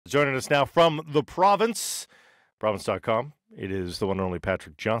Joining us now from the province, province.com. It is the one and only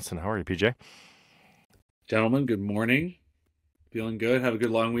Patrick Johnston. How are you, PJ? Gentlemen, good morning. Feeling good. Have a good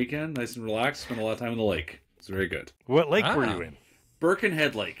long weekend. Nice and relaxed. Spent a lot of time in the lake. It's very good. What lake were you in?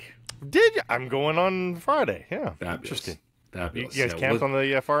 Birkenhead Lake. Did you? I'm going on Friday. Yeah. Fabulous. Interesting. Fabulous. You guys camped on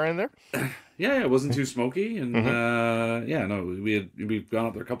the far end there? Yeah, it wasn't too smoky, and we've gone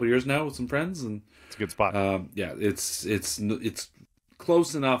up there a couple of years now with some friends, and it's a good spot. It's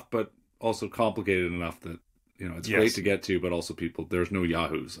close enough, but also complicated enough that it's great to get to, but also there's no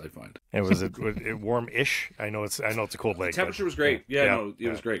yahoos, I find. And was it warm-ish? I know it's a cold lake. The temperature was great. It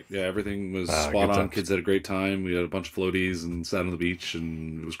was great. Yeah, everything was spot on. Kids had a great time. We had a bunch of floaties and sat on the beach,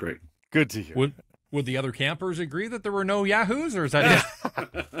 and it was great. Good to hear. Would the other campers agree that there were no yahoos, or is that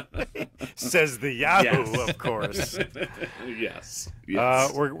Says the Yahoo, of course. Yes.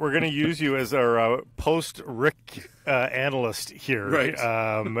 We're going to use you as our post-Rick analyst here, right?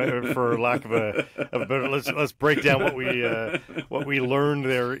 For lack of a better. Let's break down what we learned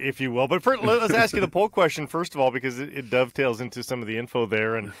there, if you will. But first, let's ask you the poll question first of all, because it dovetails into some of the info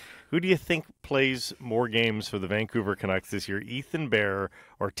there. And who do you think plays more games for the Vancouver Canucks this year, Ethan Bear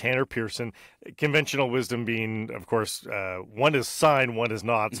or Tanner Pearson? Conventional wisdom being, of course, one is signed, one is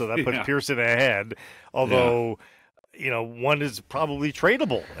not, so that puts Pearson ahead. Although, one is probably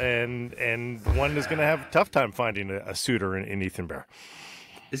tradable, and one is going to have a tough time finding a suitor in Ethan Bear.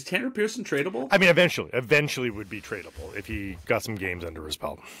 Is Tanner Pearson tradable? I mean, eventually would be tradable if he got some games under his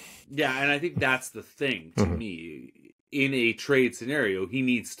belt. Yeah, and I think that's the thing to me. In a trade scenario, he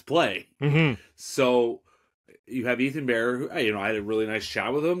needs to play. Mm-hmm. So you have Ethan Bear, who, I had a really nice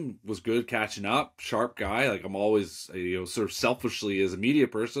chat with him, was good catching up, sharp guy. Like, I'm always, sort of selfishly as a media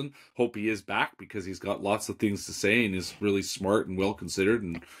person, hope he is back because he's got lots of things to say and is really smart and well considered,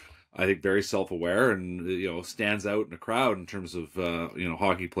 and I think very self-aware, and stands out in a crowd in terms of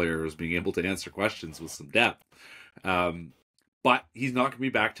hockey players being able to answer questions with some depth. But he's not going to be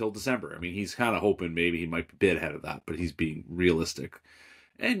back till December. I mean, he's kind of hoping maybe he might be a bit ahead of that, but he's being realistic.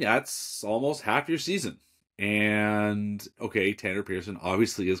 And that's almost half your season. And, okay, Tanner Pearson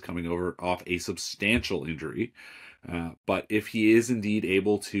obviously is coming off a substantial injury. But if he is indeed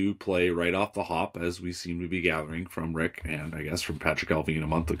able to play right off the hop, as we seem to be gathering from Rick and I guess from Patrick Alvin a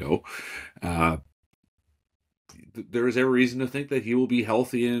month ago, there is every reason to think that he will be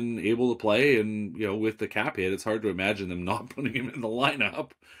healthy and able to play. And, with the cap hit, it's hard to imagine them not putting him in the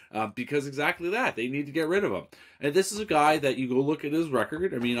lineup because exactly that. They need to get rid of him. And this is a guy that you go look at his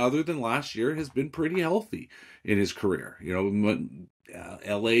record. I mean, other than last year, has been pretty healthy in his career.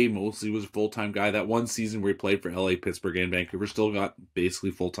 LA mostly was a full-time guy. That one season where he played for LA, Pittsburgh, and Vancouver, still got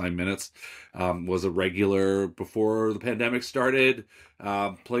basically full-time minutes. Was a regular before the pandemic started.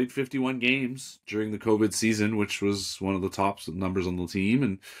 Played 51 games during the COVID season, which was one of the top numbers on the team.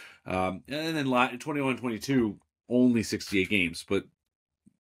 And then 21-22, only 68 games. But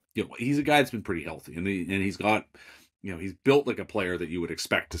he's a guy that's been pretty healthy, and he's got, he's built like a player that you would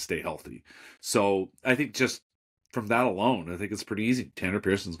expect to stay healthy. So I think just from that alone, I think it's pretty easy. Tanner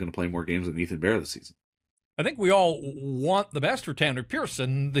Pearson's going to play more games than Ethan Bear this season. I think we all want the best for Tanner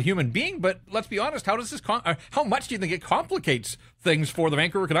Pearson, the human being, but let's be honest, how much do you think it complicates things for the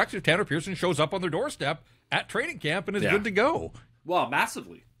Vancouver Canucks if Tanner Pearson shows up on their doorstep at training camp and is good to go? Well,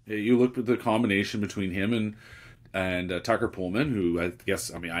 massively. You look at the combination between him and Tucker Pullman, who I guess,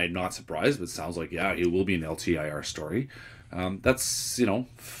 I'm not surprised, but it sounds like, he will be an LTIR story. That's,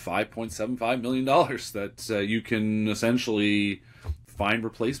 $5.75 million that you can essentially find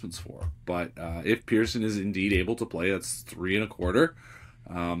replacements for. But if Pearson is indeed able to play, that's $3.25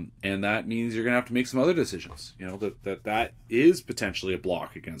 million. And that means you're going to have to make some other decisions. That is potentially a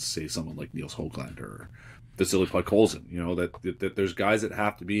block against, say, someone like Niels Höglander or Vasily Podkolzin. That there's guys that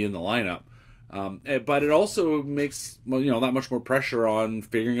have to be in the lineup. But it also makes that much more pressure on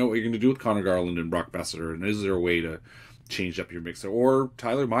figuring out what you're going to do with Connor Garland and Brock Besser, and is there a way to change up your mixer? Or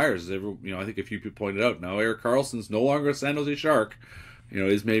Tyler Myers, I think a few people pointed out, now Erik Karlsson's no longer a San Jose Shark.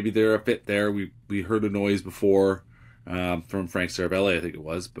 Is maybe there a fit there? We heard a noise before from Frank Saravelli, I think it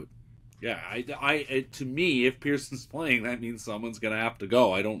was, but to me, if Pearson's playing, that means someone's going to have to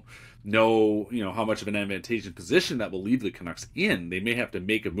go. I don't know, how much of an advantageous position that will leave the Canucks in. They may have to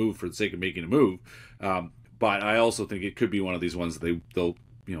make a move for the sake of making a move, but I also think it could be one of these ones that they'll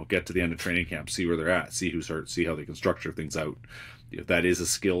get to the end of training camp, see where they're at, see who's hurt, see how they can structure things out. That is a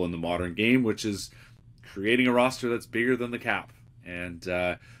skill in the modern game, which is creating a roster that's bigger than the cap.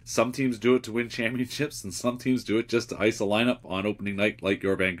 And some teams do it to win championships, and some teams do it just to ice a lineup on opening night, like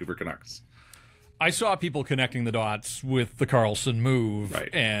your Vancouver Canucks. I saw people connecting the dots with the Karlsson move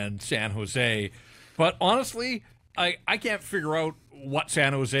and San Jose. But honestly, I can't figure out what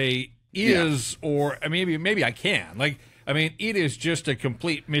San Jose is, or maybe I can. It is just a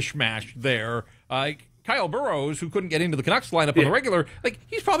complete mishmash there. Kyle Burrows, who couldn't get into the Canucks lineup on the regular,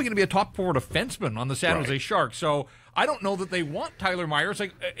 he's probably going to be a top 4 defenseman on the San Jose Sharks. So I don't know that they want Tyler Myers.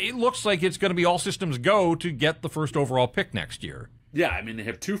 It looks like it's going to be all systems go to get the first overall pick next year. Yeah, I mean, they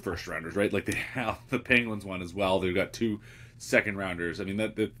have 2 first-rounders, right? They have the Penguins one as well. They've got 2 second-rounders. I mean,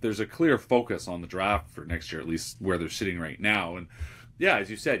 that there's a clear focus on the draft for next year, at least where they're sitting right now. And, yeah, as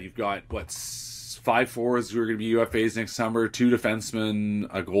you said, you've got, 5 forwards who are going to be UFAs next summer, 2 defensemen,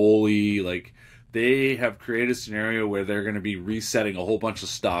 a goalie. They have created a scenario where they're going to be resetting a whole bunch of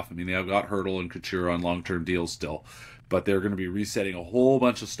stuff. I mean, they have got Hurdle and Couture on long-term deals still, but they're going to be resetting a whole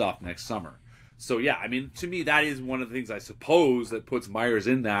bunch of stuff next summer. So, yeah, I mean, to me, that is one of the things I suppose that puts Myers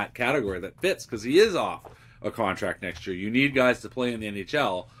in that category that fits, because he is off a contract next year. You need guys to play in the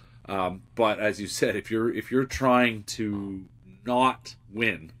NHL, but as you said, if you're trying to not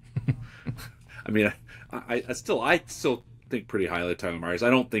win, I mean, I still think pretty highly of Tyler Myers. I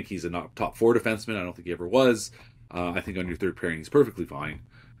don't think he's a top 4 defenseman. I don't think he ever was. I think on your third pairing, he's perfectly fine.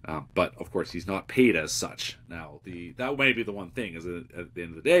 But of course, he's not paid as such. Now, that may be the one thing. Is that at the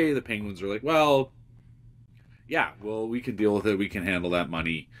end of the day, the Penguins are like, well, we can deal with it. We can handle that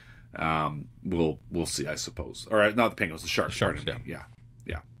money. We'll see, I suppose. Or not the Penguins, the Sharks. Yeah.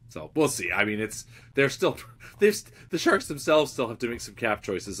 So we'll see. I mean, the Sharks themselves still have to make some cap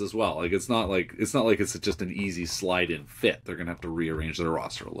choices as well. It's not like it's just an easy slide-in fit. They're going to have to rearrange their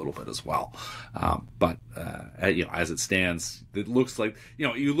roster a little bit as well. But as it stands, it looks like,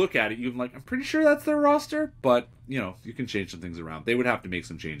 you look at it, you're like, I'm pretty sure that's their roster, but you can change some things around. They would have to make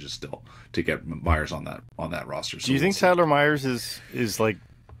some changes still to get Myers on that roster. So do you think Tyler Myers is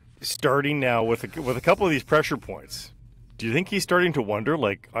starting now with a couple of these pressure points? Do you think he's starting to wonder,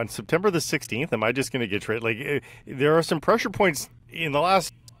 on September the 16th, am I just going to get traded? There are some pressure points in the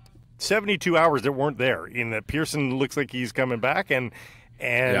last 72 hours that weren't there, in that Pearson looks like he's coming back, and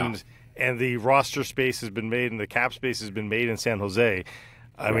the roster space has been made and the cap space has been made in San Jose.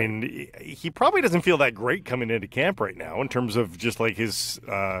 I mean, he probably doesn't feel that great coming into camp right now in terms of just his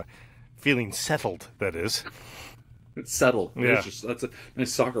feeling settled, that is. It's settled. Yeah. That's a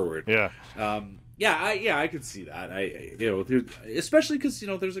nice soccer word. Yeah. I could see that. Especially because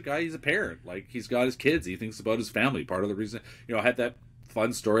there's a guy. He's a parent. He's got his kids. He thinks about his family. Part of the reason, I had that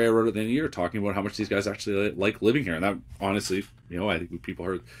fun story I wrote at the end of the year talking about how much these guys actually like living here. And that, honestly, I think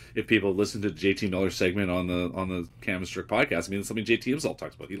if people listen to JT Miller's segment on the Cam Strick podcast, it's something JT himself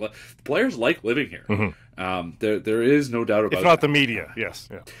talks about. Players like living here. Mm-hmm. There is no doubt about it. If not the media, yes.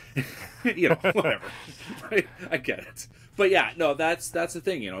 Yeah. Whatever. Right? I get it. But yeah, no, that's the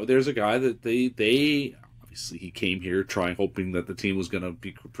thing. There's a guy that they obviously he came here hoping that the team was going to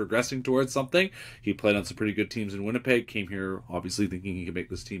be progressing towards something. He played on some pretty good teams in Winnipeg. Came here obviously thinking he could make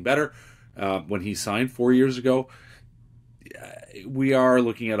this team better. When he signed 4 years ago, we are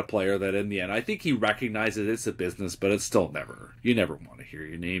looking at a player that in the end, I think he recognizes it's a business, but it's still you never want to hear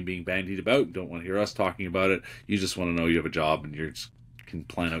your name being bandied about. You don't want to hear us talking about it. You just want to know you have a job and you can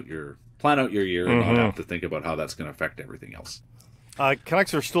plan out your year and not have to think about how that's going to affect everything else.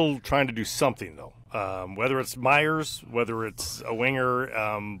 Canucks are still trying to do something, though. Whether it's Myers, whether it's a winger,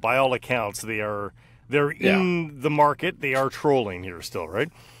 by all accounts, they're in the market. They are trolling here still, right?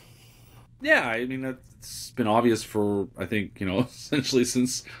 Yeah, I mean, it's been obvious for, I think, essentially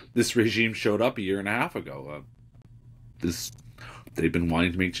since this regime showed up a year and a half ago. They've been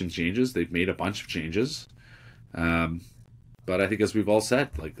wanting to make some changes. They've made a bunch of changes. But I think, as we've all said,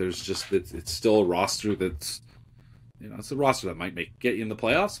 there's just it's still a roster that's, it's a roster that might get you in the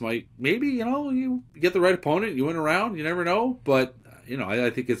playoffs. Maybe you get the right opponent, you win a round, you never know. But I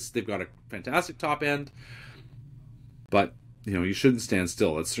think they've got a fantastic top end. But you shouldn't stand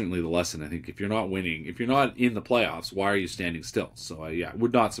still. That's certainly the lesson. I think if you're not winning, if you're not in the playoffs, why are you standing still? So it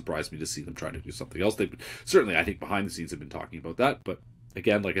would not surprise me to see them try to do something else. They certainly, I think, behind the scenes have been talking about that. But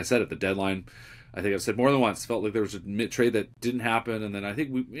again, like I said, at the deadline, I think I've said more than once, felt like there was a mid-trade that didn't happen, and then I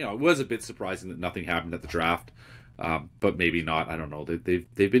think it was a bit surprising that nothing happened at the draft, but maybe not. I don't know.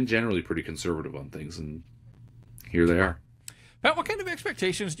 They've been generally pretty conservative on things, and here they are. Pat, what kind of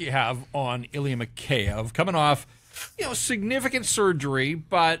expectations do you have on Ilya Mikheyev coming off, significant surgery,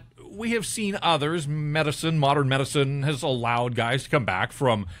 but we have seen others. Modern medicine has allowed guys to come back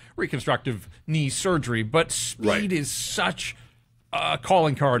from reconstructive knee surgery, but speed is such a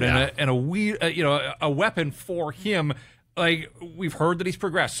calling card and a weapon for him. We've heard that he's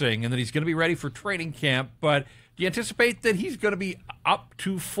progressing and that he's going to be ready for training camp, but do you anticipate that he's going to be up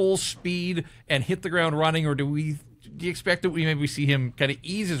to full speed and hit the ground running, or do do you expect that we maybe see him kind of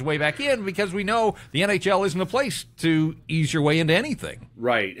ease his way back in? Because we know the NHL isn't a place to ease your way into anything.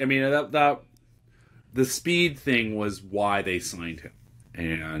 Right. I mean, that the speed thing was why they signed him.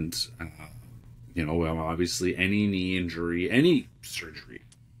 And, obviously any knee injury, any surgery,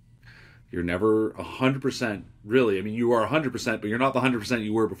 you're never 100%, really. I mean, you are 100%, but you're not the 100%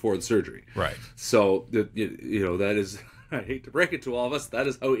 you were before the surgery. Right. So, that is, I hate to break it to all of us, that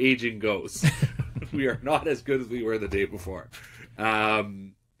is how aging goes. We are not as good as we were the day before.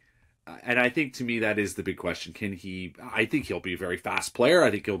 And I think, to me, that is the big question. I think he'll be a very fast player.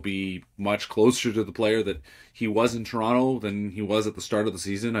 I think he'll be much closer to the player that he was in Toronto than he was at the start of the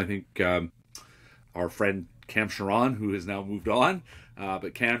season. I think our friend Cam Charron, who has now moved on,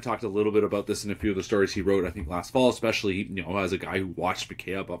 but Cam talked a little bit about this in a few of the stories he wrote, I think, last fall, especially, as a guy who watched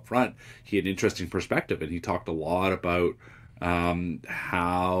Mikheyev up front. He had an interesting perspective, and he talked a lot about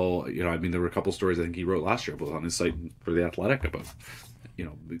how, there were a couple stories I think he wrote last year on his site for The Athletic about,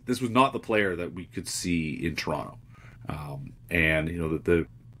 this was not the player that we could see in Toronto.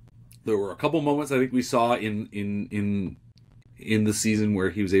 There were a couple moments I think we saw in the season where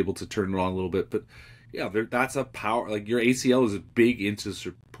he was able to turn it on a little bit, but yeah, that's a power. Like, your ACL is big into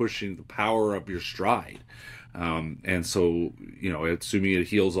sort of pushing the power of your stride, and so assuming it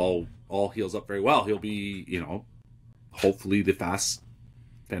heals all heals up very well, he'll be hopefully the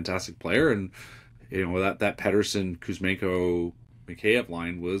fantastic player. And that Peterson, Kuzmenko, Mikheyev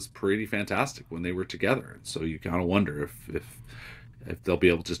line was pretty fantastic when they were together, and so you kind of wonder if they'll be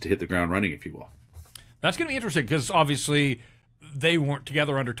able just to hit the ground running, if you will. That's going to be interesting, because obviously they weren't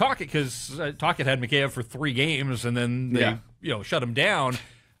together under Tocchet, because Tocchet had Mikheyev for 3 games, and then they shut him down.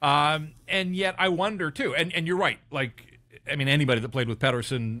 And yet I wonder too, and you're right, anybody that played with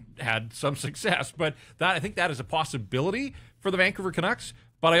Peterson had some success, but I think that is a possibility for the Vancouver Canucks.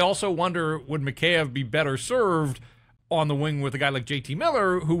 But I also wonder, would Mikheyev be better served on the wing with a guy like JT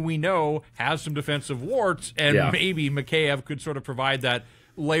Miller, who we know has some defensive warts, and maybe Mikheyev could sort of provide that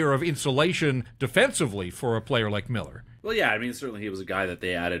layer of insulation defensively for a player like Miller. Well, yeah, certainly he was a guy that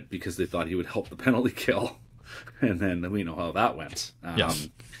they added because they thought he would help the penalty kill, and then we know how that went. Yes.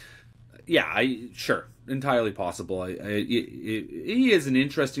 Yeah, sure, entirely possible. He is an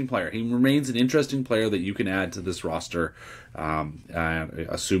interesting player. He remains an interesting player that you can add to this roster,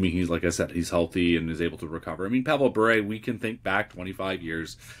 assuming he's, like I said, he's healthy and is able to recover. Pavel Bure, we can think back 25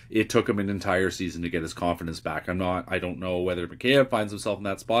 years. It took him an entire season to get his confidence back. I don't know whether Mikheyev finds himself in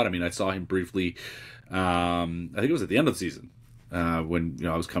that spot. I saw him briefly. I think it was at the end of the season. When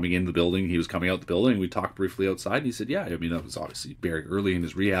I was coming in the building, he was coming out the building. We talked briefly outside, and he said, "Yeah, that was obviously very early in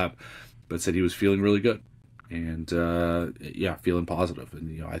his rehab, but said he was feeling really good, and feeling positive."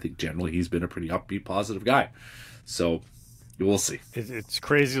 And I think generally he's been a pretty upbeat, positive guy. So we'll see. It's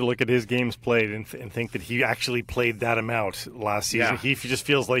crazy to look at his games played and think that he actually played that amount last season. Yeah. He just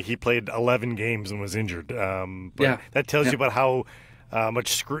feels like he played 11 games and was injured. That tells you about how much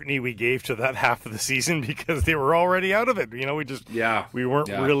scrutiny we gave to that half of the season, because they were already out of it. We weren't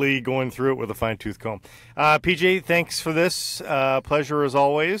really going through it with a fine-tooth comb. PJ, thanks for this. Pleasure as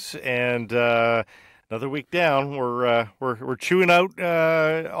always. And another week down. We're chewing out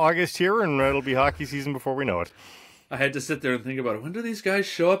August here, and it'll be hockey season before we know it. I had to sit there and think about it. When do these guys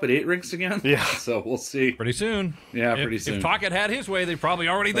show up at 8 rinks again? Yeah. So we'll see. Pretty soon. Yeah, pretty soon. If Tocchet had his way, they're probably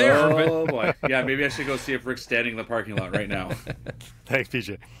already there. Oh, boy. Yeah, maybe I should go see if Rick's standing in the parking lot right now. Thanks,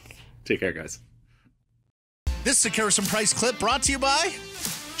 PJ. Take care, guys. This Sekeres and Price clip brought to you by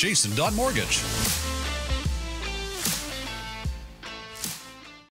Jason.Mortgage.